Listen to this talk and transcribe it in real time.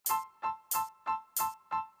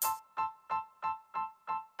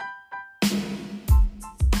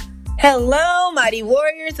Hello, mighty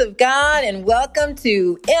warriors of God, and welcome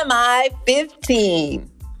to MI 15.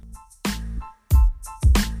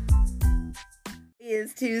 It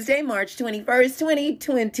is Tuesday, March 21st,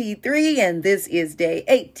 2023, and this is day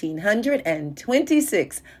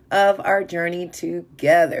 1826 of our journey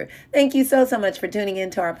together. Thank you so much for tuning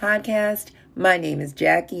into our podcast. My name is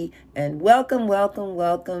Jackie, and welcome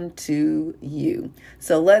to you.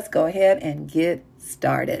 So let's go ahead and get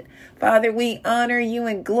started. Father, we honor you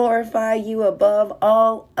and glorify you above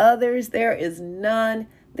all others. There is no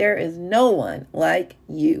one like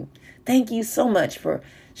you. Thank you so much for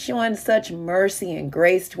showing such mercy and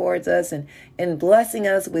grace towards us and blessing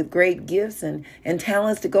us with great gifts and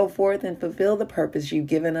talents to go forth and fulfill the purpose you've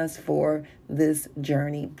given us for this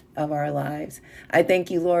journey of our lives. I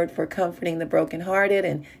thank you, Lord, for comforting the brokenhearted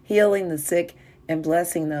and healing the sick and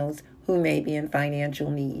blessing those who may be in financial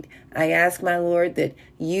need. I ask, my Lord, that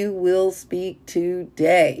you will speak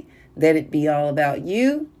today, that it be all about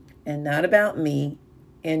you and not about me.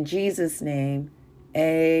 In Jesus' name,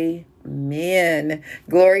 amen.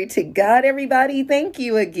 Glory to God, everybody. Thank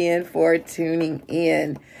you again for tuning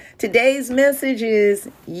in. Today's message is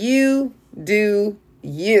you do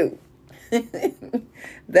you.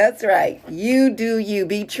 That's right. You do you.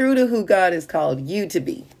 Be true to who God has called you to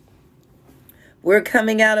be. We're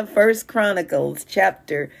coming out of 1 Chronicles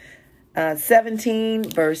chapter 17,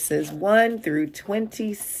 verses 1 through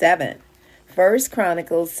 27. 1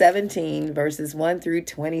 Chronicles 17, verses 1 through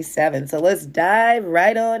 27. So let's dive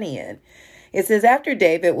right on in. It says, after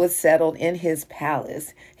David was settled in his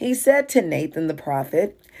palace, he said to Nathan the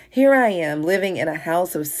prophet, "Here I am living in a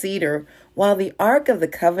house of cedar while the ark of the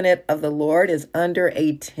covenant of the Lord is under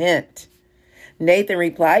a tent." Nathan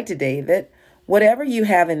replied to David, "Whatever you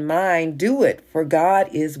have in mind, do it, for God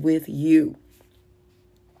is with you."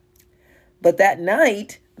 But that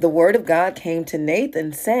night, the word of God came to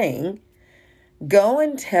Nathan saying, "Go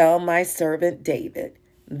and tell my servant David,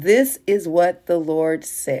 this is what the Lord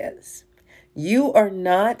says. You are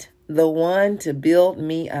not the one to build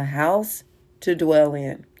me a house to dwell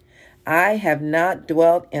in. I have not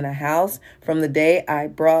dwelt in a house from the day I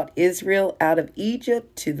brought Israel out of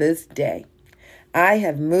Egypt to this day. I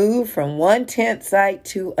have moved from one tent site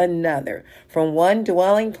to another, from one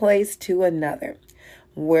dwelling place to another.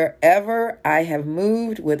 Wherever I have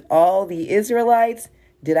moved with all the Israelites,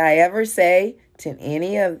 did I ever say to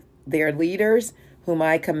any of their leaders whom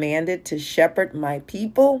I commanded to shepherd my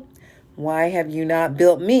people, 'Why have you not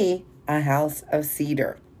built me a house of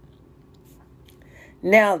cedar?'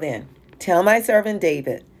 Now then, tell my servant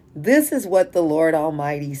David, this is what the Lord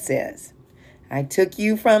Almighty says. I took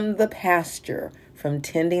you from the pasture, from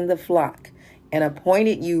tending the flock, and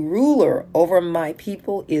appointed you ruler over my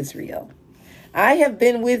people Israel. I have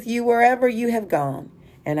been with you wherever you have gone,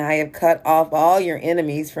 and I have cut off all your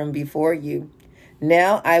enemies from before you.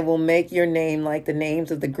 Now I will make your name like the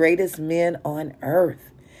names of the greatest men on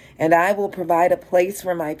earth, and I will provide a place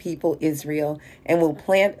for my people Israel, and will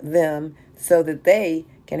plant them so that they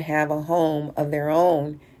can have a home of their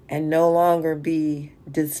own and no longer be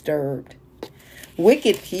disturbed.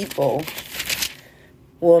 Wicked people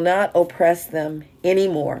will not oppress them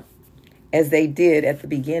anymore, as they did at the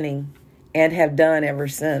beginning and have done ever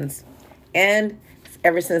since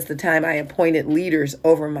the time I appointed leaders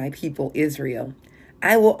over my people Israel.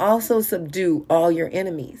 I will also subdue all your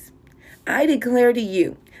enemies. I declare to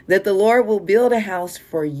you that the Lord will build a house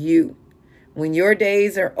for you. When your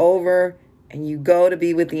days are over and you go to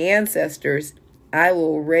be with the ancestors, I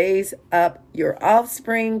will raise up your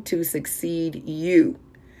offspring to succeed you.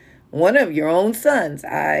 One of your own sons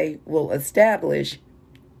I will establish,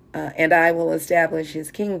 and I will establish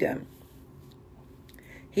his kingdom.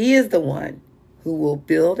 He is the one who will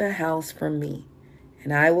build a house for me,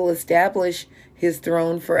 and I will establish his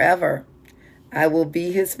throne forever. I will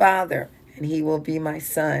be his father, and he will be my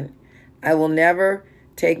son. I will never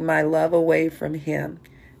take my love away from him,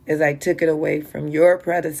 as I took it away from your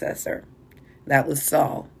predecessor." That was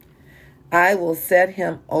Saul. "I will set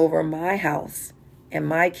him over my house and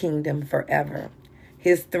my kingdom forever.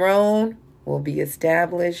 His throne will be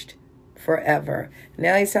established forever."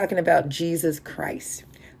 Now he's talking about Jesus Christ,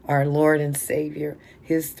 our Lord and Savior.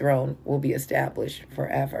 His throne will be established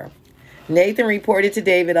forever. Nathan reported to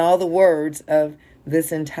David all the words of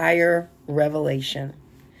this entire revelation.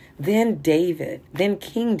 Then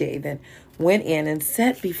King David went in and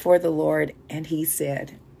sat before the Lord, and he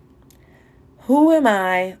said, "Who am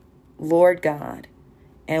I, Lord God,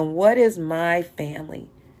 and what is my family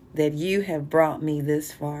that you have brought me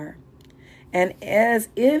this far? And as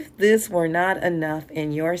if this were not enough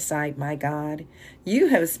in your sight, my God, you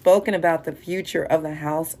have spoken about the future of the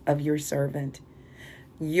house of your servant.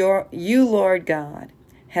 You, Lord God,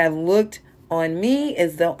 have looked on me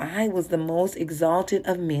as though I was the most exalted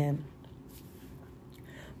of men.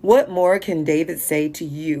 What more can David say to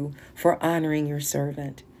you for honoring your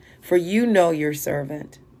servant? For you know your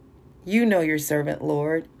servant. You know your servant,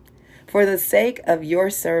 Lord. For the sake of your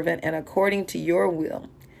servant and according to your will,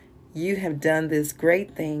 you have done this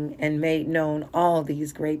great thing and made known all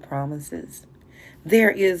these great promises.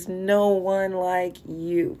 There is no one like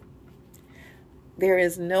you. There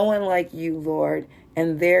is no one like you, Lord,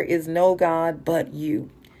 and there is no God but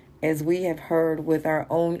you, as we have heard with our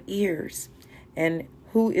own ears. And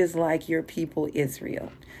who is like your people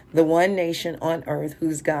Israel, the one nation on earth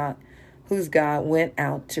whose God went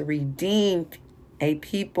out to redeem a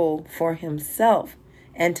people for himself,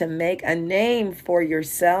 and to make a name for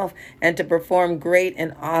yourself, and to perform great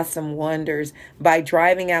and awesome wonders by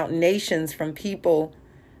driving out nations from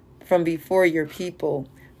before your people,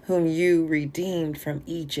 whom you redeemed from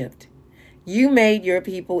Egypt. You made your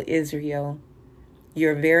people Israel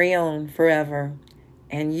your very own forever,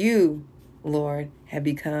 and you, Lord, have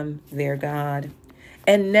become their God.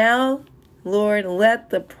 And now, Lord, let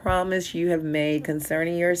the promise you have made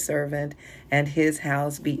concerning your servant and his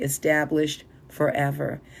house be established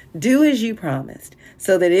forever. Do as you promised,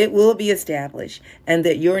 so that it will be established, and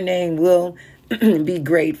that your name will be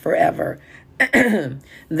great forever.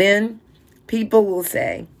 Then people will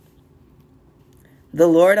say, the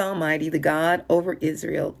Lord Almighty, the God over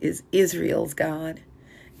Israel, is Israel's God,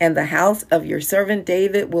 and the house of your servant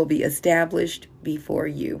David will be established before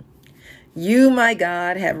you. You, my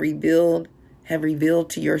God, have revealed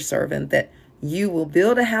to your servant that you will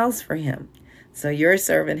build a house for him. So your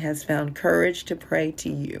servant has found courage to pray to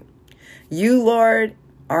you. You, Lord,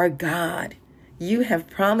 are God. You have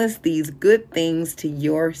promised these good things to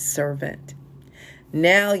your servant.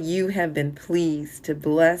 Now you have been pleased to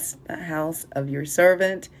bless the house of your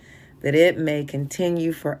servant, that it may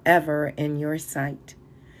continue forever in your sight.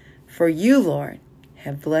 For you, Lord,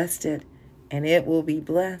 have blessed it, and it will be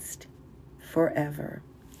blessed forever.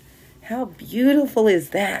 How beautiful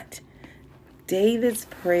is that? David's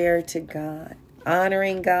prayer to God,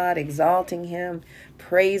 honoring God, exalting him,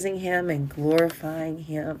 praising him, and glorifying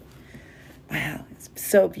him. Wow, it's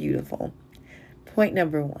so beautiful. Point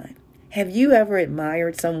number 1. Have you ever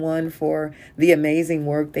admired someone for the amazing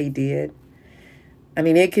work they did? I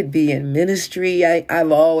mean, it could be in ministry.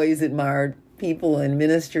 I've always admired people in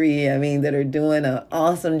ministry, that are doing an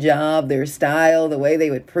awesome job, their style, the way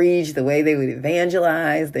they would preach, the way they would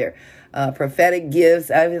evangelize, their prophetic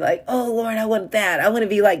gifts. I'd be like, oh, Lord, I want that. I want to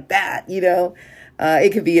be like that,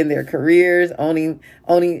 It could be in their careers,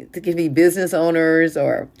 it could be business owners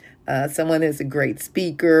or someone that's a great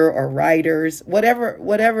speaker or writers,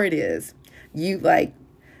 whatever it is, you like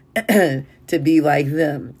to be like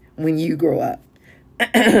them when you grow up.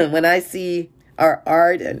 When I see our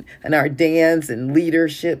art and our dance and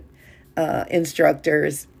leadership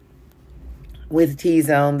instructors with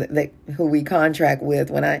T-Zone who we contract with,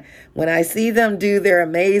 when I see them do their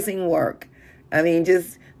amazing work,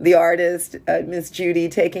 just the artist, Miss Judy,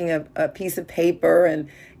 taking a piece of paper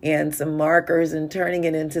and some markers and turning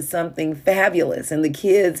it into something fabulous. And the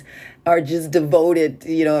kids are just devoted,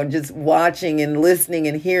 just watching and listening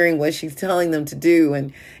and hearing what she's telling them to do.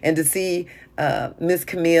 And to see Miss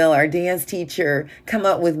Camille, our dance teacher, come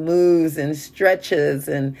up with moves and stretches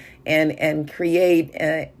and create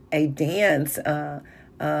a dance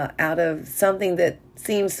out of something that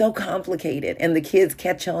seems so complicated, and the kids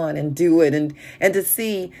catch on and do it, and to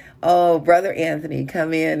see Brother Anthony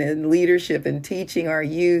come in and leadership and teaching our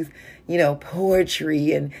youth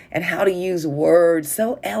poetry and how to use words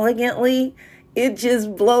so elegantly, it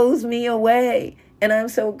just blows me away. And I'm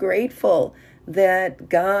so grateful that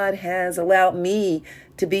God has allowed me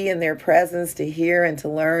to be in their presence, to hear and to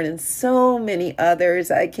learn, and so many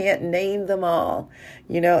others. I can't name them all.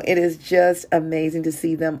 It is just amazing to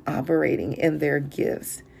see them operating in their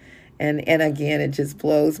gifts. And again, it just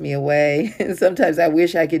blows me away. And sometimes I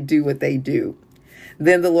wish I could do what they do.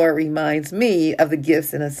 Then the Lord reminds me of the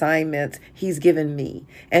gifts and assignments he's given me,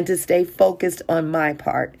 and to stay focused on my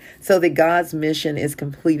part so that God's mission is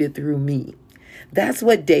completed through me. That's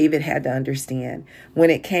what David had to understand when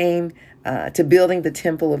it came to building the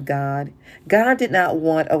temple of God. God did not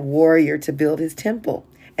want a warrior to build his temple,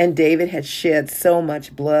 and David had shed so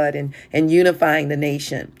much blood and unifying the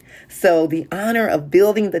nation. So the honor of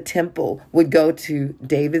building the temple would go to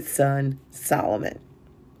David's son, Solomon.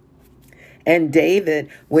 And David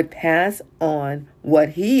would pass on what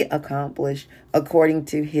he accomplished according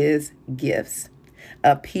to his gifts.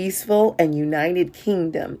 A peaceful and united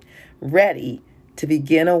kingdom ready to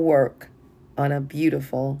begin a work on a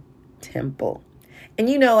beautiful temple. And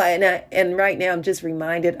and right now I'm just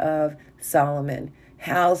reminded of Solomon,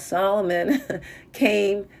 how Solomon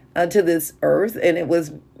came to this earth, and it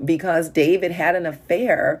was because David had an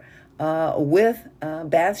affair with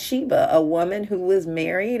Bathsheba, a woman who was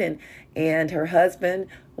married, and her husband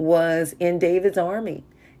was in David's army.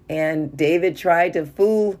 And David tried to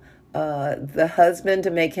fool the husband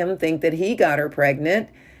to make him think that he got her pregnant,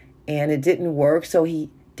 and it didn't work. So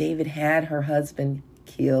David had her husband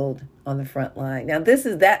killed on the front line. Now, this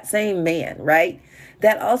is that same man, right?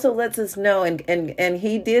 That also lets us know, and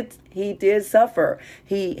he did suffer.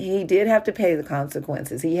 He did have to pay the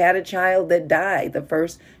consequences. He had a child that died. The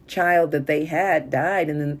first child that they had died,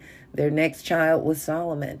 and then their next child was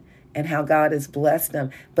Solomon, and how God has blessed them.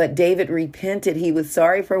 But David repented. He was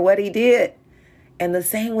sorry for what he did. And the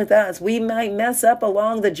same with us. We might mess up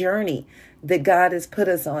along the journey that God has put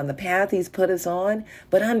us on, the path he's put us on.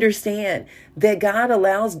 But understand that God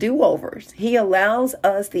allows do-overs. He allows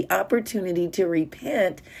us the opportunity to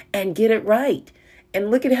repent and get it right. And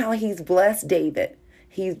look at how he's blessed David.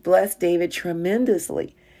 He's blessed David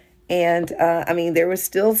tremendously. And there were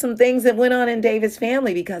still some things that went on in David's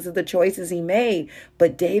family because of the choices he made.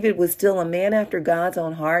 But David was still a man after God's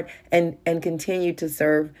own heart and continued to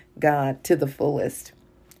serve God to the fullest.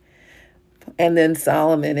 And then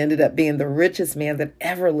Solomon ended up being the richest man that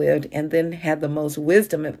ever lived, and then had the most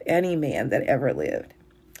wisdom of any man that ever lived.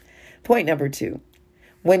 Point number 2.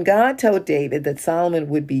 When God told David that Solomon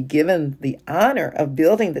would be given the honor of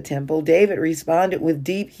building the temple, David responded with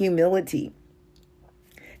deep humility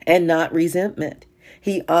and not resentment.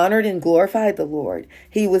 He honored and glorified the Lord.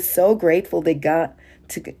 He was so grateful that God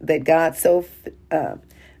took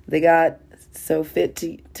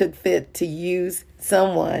fit to use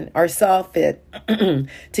someone, or saw fit to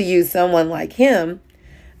use someone like him.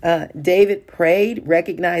 David prayed,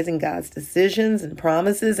 recognizing God's decisions and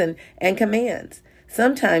promises and commands.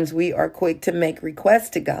 Sometimes we are quick to make requests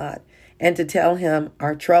to God and to tell him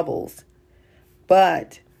our troubles.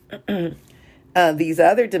 But these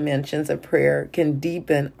other dimensions of prayer can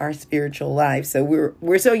deepen our spiritual life. So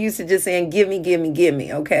we're so used to just saying, give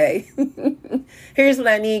me, okay? Here's what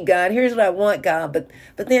I need, God. Here's what I want, God. But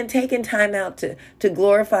then taking time out to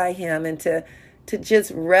glorify him and to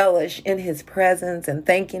just relish in his presence and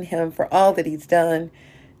thanking him for all that he's done,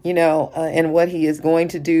 and what he is going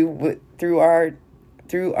to do through our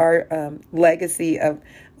legacy of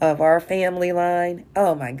our family line.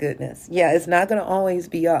 Oh my goodness. Yeah, it's not going to always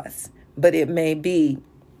be us, but it may be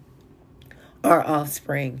our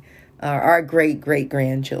offspring, our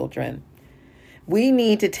great-great-grandchildren. We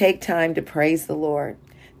need to take time to praise the Lord,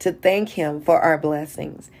 to thank him for our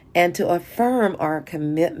blessings, and to affirm our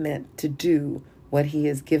commitment to do what he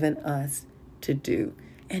has given us to do,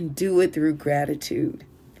 and do it through gratitude.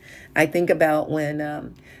 I think about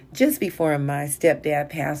when just before my stepdad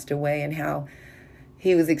passed away, and how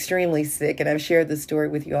he was extremely sick, and I've shared this story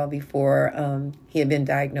with you all before. He had been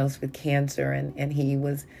diagnosed with cancer, and he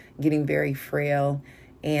was getting very frail.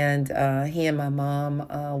 And he and my mom,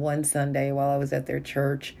 one Sunday while I was at their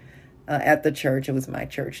church, it was my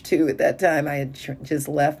church too. At that time, I had just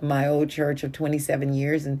left my old church of 27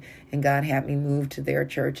 years, and God had me move to their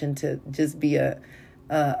church, and to just be a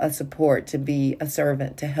support, to be a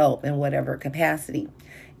servant, to help in whatever capacity.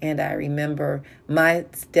 And I remember my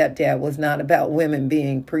stepdad was not about women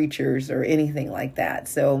being preachers or anything like that.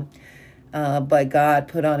 So, but God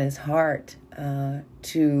put on his heart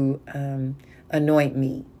to anoint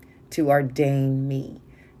me, to ordain me.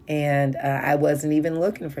 And I wasn't even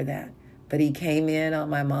looking for that. But he came in on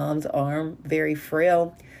my mom's arm, very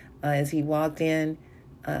frail, as he walked in,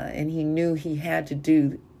 and he knew he had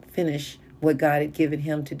to finish what God had given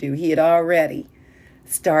him to do. He had already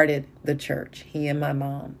started the church, he and my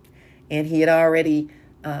mom. And he had already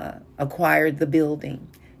acquired the building.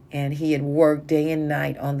 And he had worked day and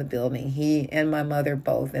night on the building, he and my mother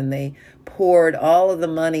both. And they poured all of the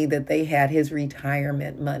money that they had, his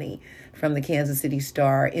retirement money from the Kansas City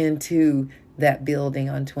Star, into that building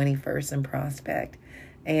on 21st and Prospect.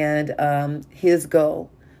 And his goal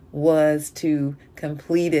was to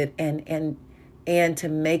complete it and to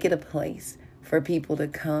make it a place for people to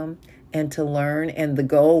come and to learn. And the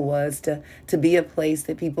goal was to be a place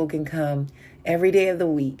that people can come every day of the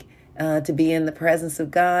week, to be in the presence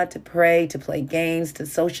of God, to pray, to play games, to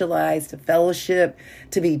socialize, to fellowship,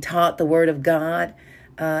 to be taught the word of God.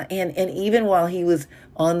 And even while he was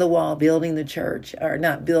on the wall building the church, or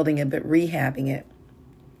not building it, but rehabbing it,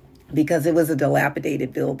 because it was a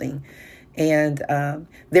dilapidated building. And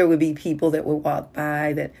there would be people that would walk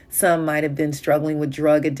by, that some might have been struggling with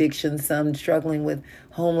drug addiction, some struggling with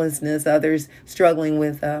homelessness, others struggling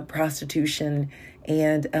with prostitution.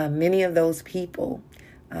 And many of those people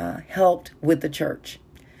helped with the church.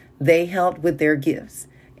 They helped with their gifts.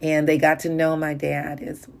 And they got to know my dad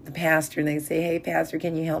as the pastor. And they say, hey, pastor,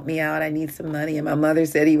 can you help me out? I need some money. And my mother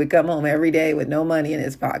said he would come home every day with no money in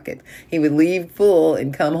his pocket. He would leave full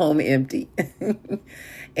and come home empty.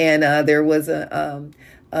 And there was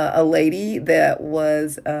a lady that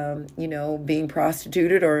was, being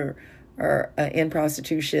prostituted or in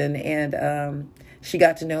prostitution. And she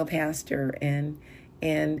got to know a pastor, and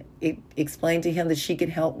it explained to him that she could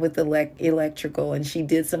help with the electrical, and she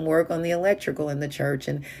did some work on the electrical in the church.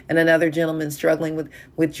 And another gentleman struggling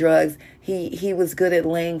with drugs, he was good at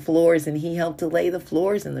laying floors, and he helped to lay the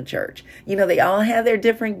floors in the church. They all have their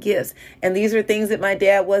different gifts, and these are things that my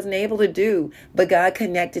dad wasn't able to do, but God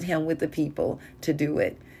connected him with the people to do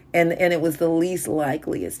it. And it was the least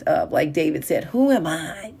likeliest of, like David said, who am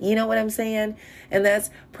I? You know what I'm saying? And that's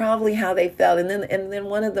probably how they felt. And then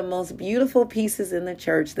one of the most beautiful pieces in the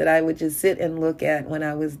church that I would just sit and look at when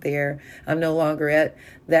I was there. I'm no longer at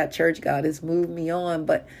that church. God has moved me on,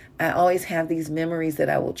 but I always have these memories that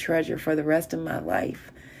I will treasure for the rest of my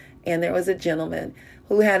life. And there was a gentleman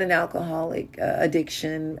who had an alcoholic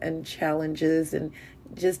addiction and challenges, and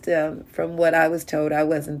just from what I was told, I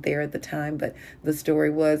wasn't there at the time, but the story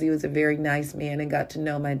was he was a very nice man and got to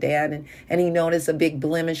know my dad. And he noticed a big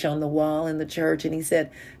blemish on the wall in the church. And he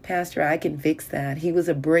said, Pastor, I can fix that. He was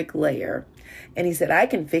a bricklayer. And he said, I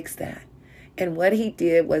can fix that. And what he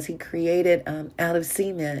did was he created out of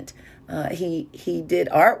cement. He did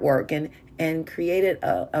artwork and created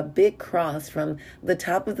a big cross from the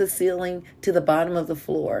top of the ceiling to the bottom of the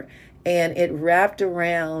floor. And it wrapped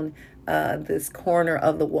around this corner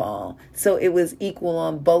of the wall. So it was equal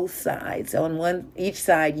on both sides. So on each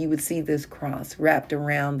side, you would see this cross wrapped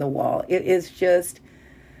around the wall. It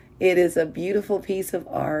is a beautiful piece of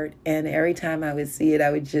art. And every time I would see it,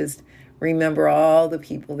 I would just remember all the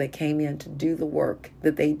people that came in to do the work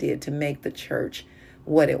that they did to make the church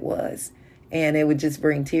what it was. And it would just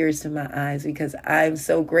bring tears to my eyes, because I'm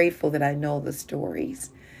so grateful that I know the stories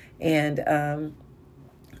and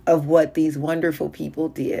of what these wonderful people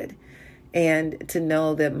did. And to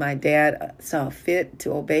know that my dad saw fit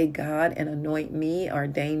to obey God and anoint me,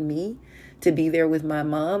 ordain me to be there with my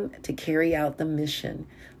mom to carry out the mission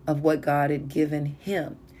of what God had given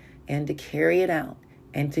him, and to carry it out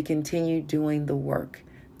and to continue doing the work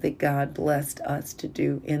that God blessed us to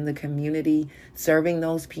do in the community, serving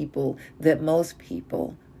those people that most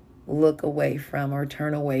people look away from or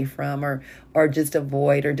turn away from or just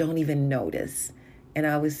avoid or don't even notice. And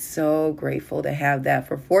I was so grateful to have that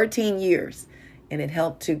for 14 years. And it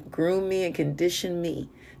helped to groom me and condition me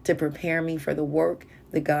to prepare me for the work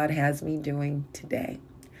that God has me doing today.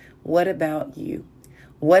 What about you?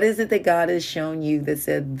 What is it that God has shown you that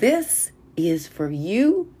said, this is for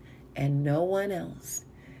you and no one else?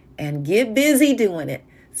 And get busy doing it.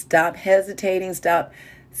 Stop hesitating. Stop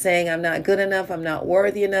saying, I'm not good enough, I'm not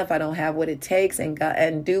worthy enough, I don't have what it takes,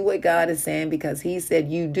 and do what God is saying, because he said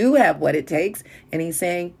you do have what it takes, and he's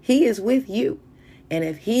saying he is with you. And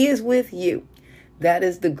if he is with you, that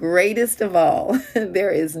is the greatest of all.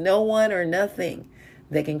 There is no one or nothing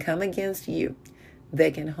that can come against you,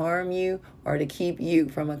 that can harm you or to keep you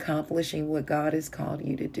from accomplishing what God has called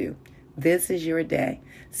you to do. This is your day.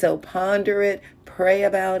 So ponder it, pray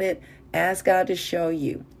about it, ask God to show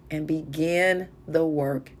you, and begin the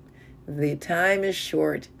work. The time is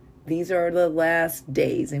short. These are the last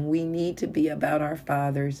days, and we need to be about our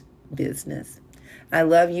Father's business. I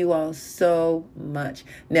love you all so much.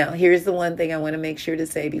 Now, here's the one thing I want to make sure to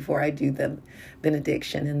say before I do the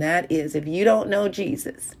benediction, and that is, if you don't know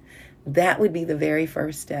Jesus, that would be the very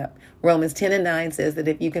first step. Romans 10:9 says that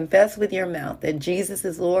if you confess with your mouth that Jesus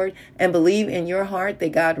is Lord and believe in your heart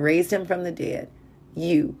that God raised him from the dead,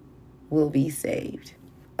 you will be saved.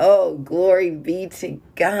 Oh, glory be to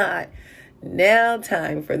God. Now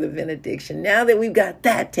time for the benediction. Now that we've got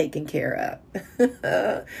that taken care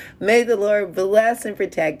of. May the Lord bless and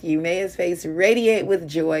protect you. May his face radiate with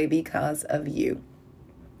joy because of you.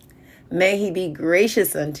 May he be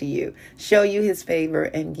gracious unto you, show you his favor,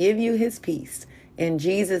 and give you his peace. In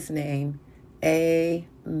Jesus' name,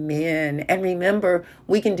 amen. And remember,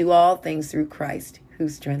 we can do all things through Christ who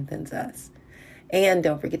strengthens us. And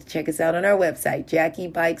don't forget to check us out on our website,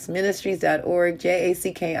 JackieBikesMinistries.org,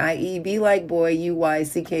 JACKIE, like boy,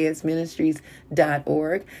 UYCKS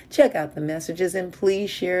Ministries.org. Check out the messages and please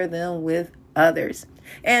share them with others.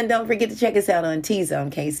 And don't forget to check us out on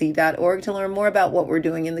tzonekc.org to learn more about what we're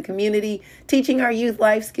doing in the community, teaching our youth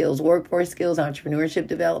life skills, workforce skills, entrepreneurship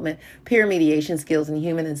development, peer mediation skills, and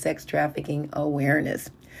human and sex trafficking awareness.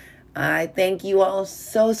 I thank you all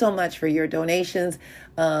so, so much for your donations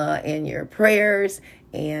and your prayers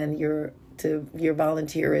and your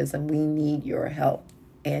volunteerism. We need your help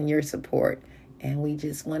and your support. And we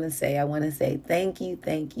just want to say, I want to say thank you,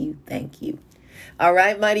 thank you, thank you. All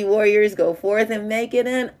right, mighty warriors, go forth and make it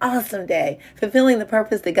an awesome day, fulfilling the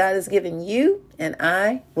purpose that God has given you. And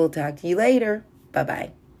I will talk to you later.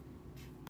 Bye-bye.